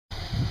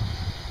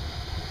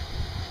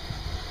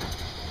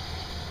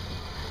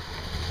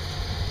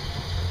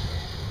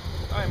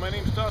Hi, my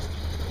name's Dustin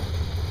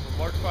from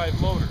Mark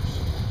 5 Motors.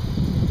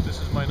 This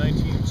is my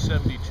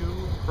 1972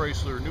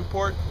 Chrysler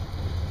Newport.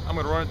 I'm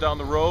going to run it down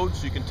the road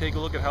so you can take a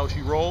look at how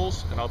she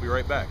rolls, and I'll be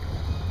right back.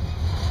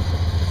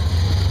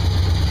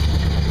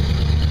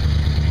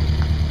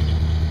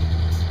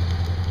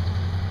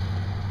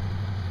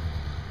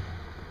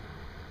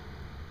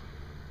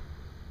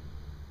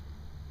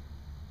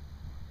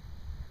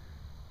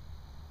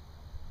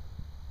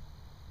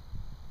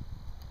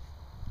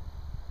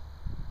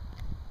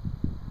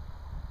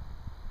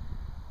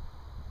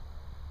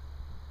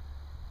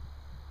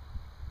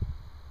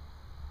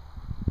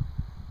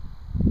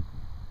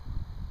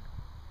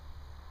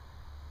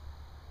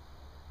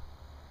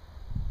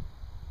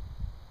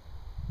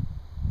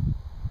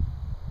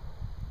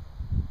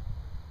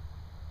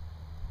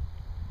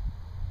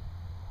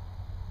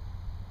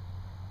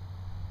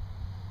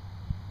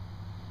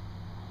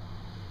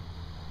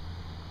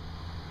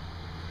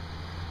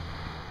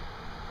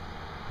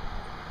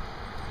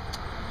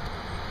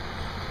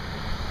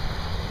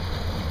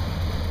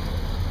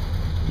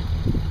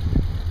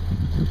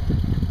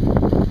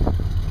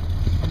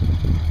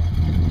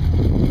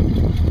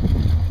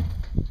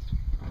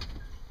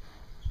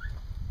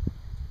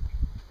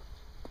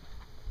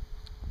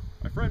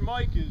 My friend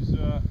Mike is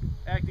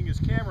acting as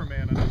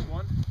cameraman on this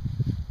one,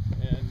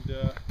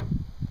 and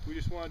we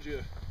just wanted you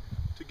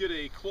to get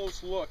a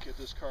close look at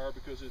this car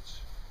because it's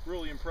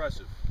really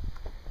impressive.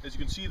 As you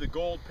can see, the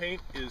gold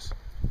paint is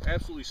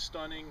absolutely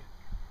stunning,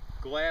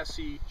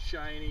 glassy,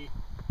 shiny,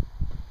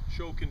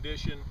 show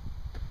condition.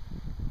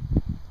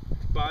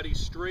 Body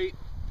straight.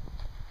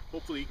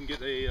 Hopefully you can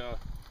get a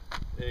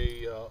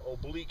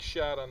oblique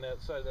shot on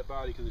that side of that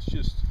body because it's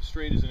just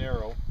straight as an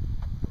arrow.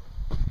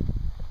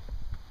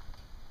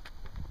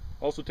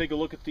 Also take a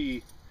look at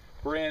the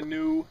brand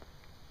new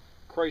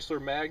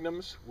Chrysler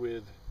Magnums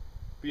with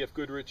BF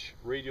Goodrich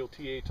radial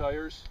TA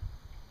tires,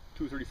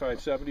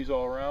 235/70s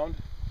all around.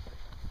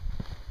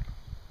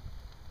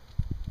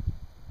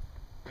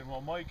 And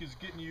while Mike is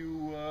getting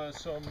you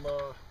some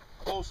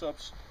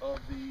close-ups of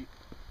the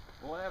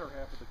latter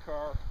half of the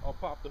car, I'll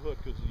pop the hood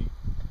because the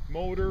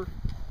motor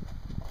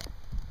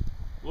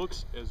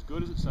looks as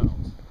good as it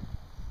sounds.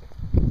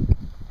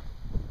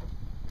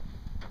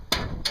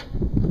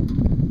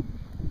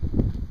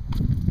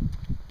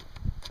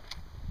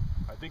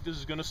 I think this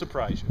is going to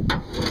surprise you.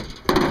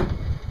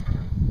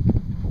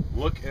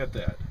 Look at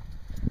that.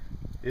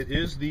 It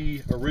is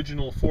the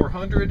original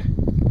 400,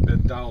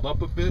 been dialed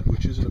up a bit,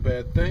 which isn't a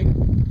bad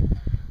thing.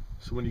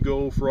 So when you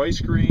go for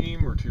ice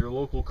cream or to your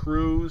local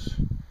cruise,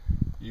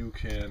 you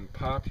can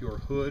pop your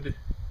hood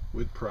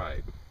with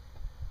pride.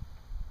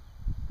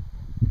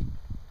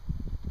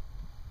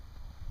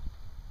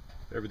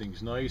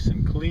 Everything's nice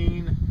and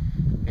clean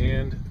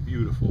and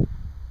beautiful.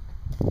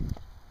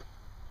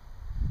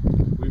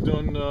 We've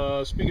done,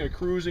 speaking of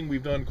cruising,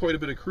 we've done quite a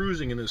bit of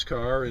cruising in this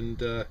car, and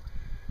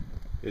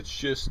it's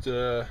just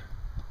that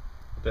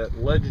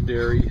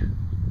legendary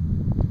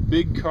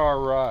big car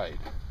ride.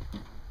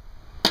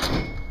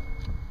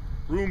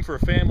 Room for a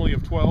family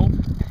of 12,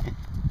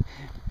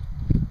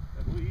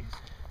 at least.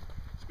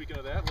 Speaking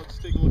of that, let's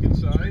take a look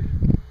inside.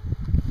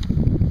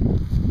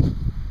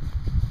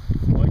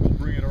 Mike will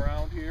bring it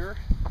around here.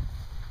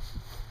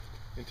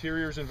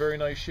 Interior's in very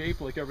nice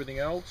shape, like everything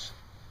else.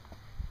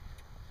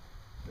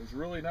 There's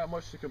really not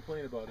much to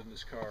complain about in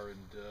this car,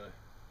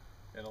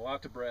 and a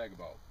lot to brag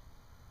about.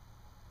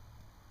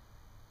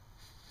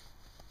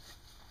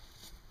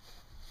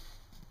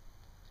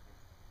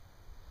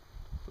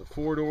 The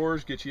 4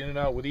 doors get you in and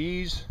out with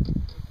ease.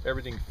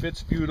 Everything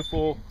fits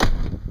beautiful.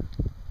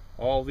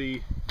 All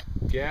the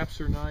gaps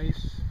are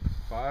nice.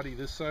 Body,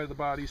 this side of the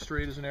body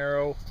straight as an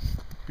arrow.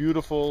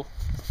 Beautiful.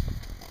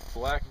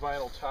 Black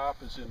vinyl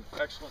top is in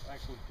excellent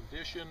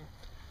condition.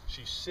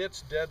 She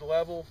sits dead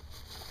level.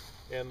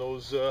 And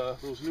those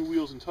new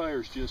wheels and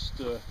tires just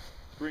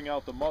bring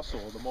out the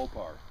muscle of the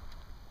Mopar.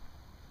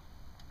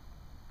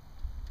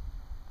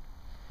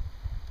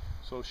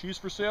 So she's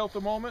for sale at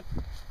the moment.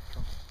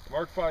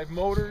 Mark 5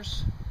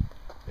 Motors.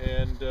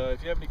 And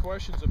if you have any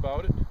questions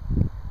about it,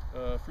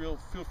 feel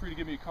free to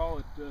give me a call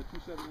at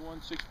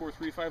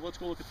 271-6435. Let's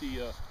go look at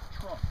the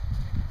trunk.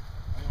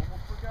 I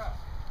almost forgot.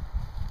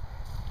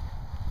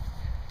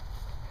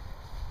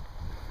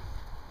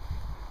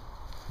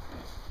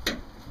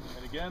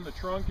 Again, the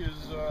trunk is,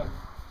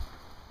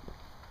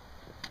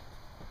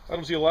 I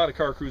don't see a lot of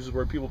car cruises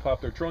where people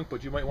pop their trunk,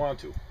 but you might want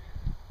to,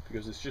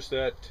 because it's just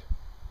that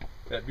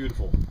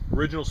beautiful.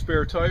 Original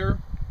spare tire,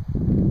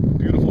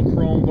 beautiful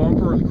chrome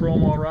bumper. The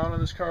chrome all around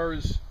on this car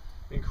is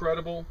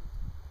incredible.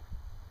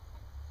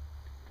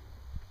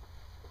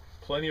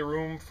 Plenty of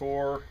room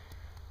for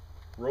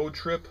road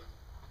trip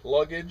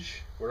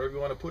luggage, whatever you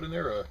want to put in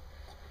there, a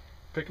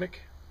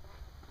picnic.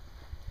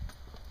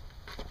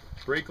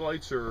 Brake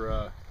lights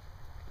are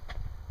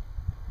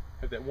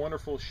have that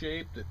wonderful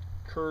shape that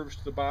curves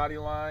to the body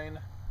line.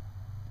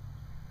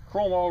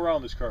 Chrome all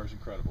around this car is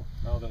incredible.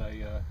 Now that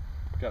I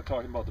got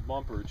talking about the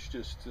bumper, it's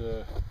just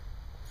an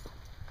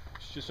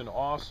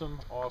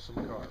awesome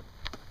car.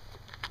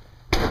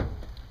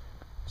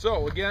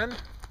 So again,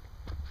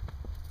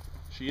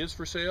 she is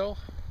for sale.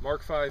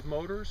 Mark V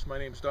Motors. My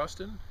name's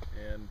Dustin,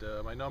 and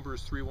my number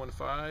is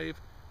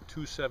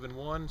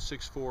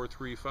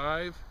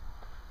 315-271-6435.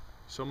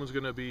 Someone's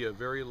going to be a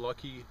very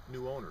lucky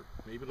new owner.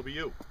 Maybe it'll be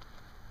you.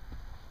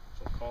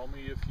 So call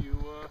me if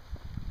you're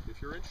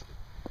interested.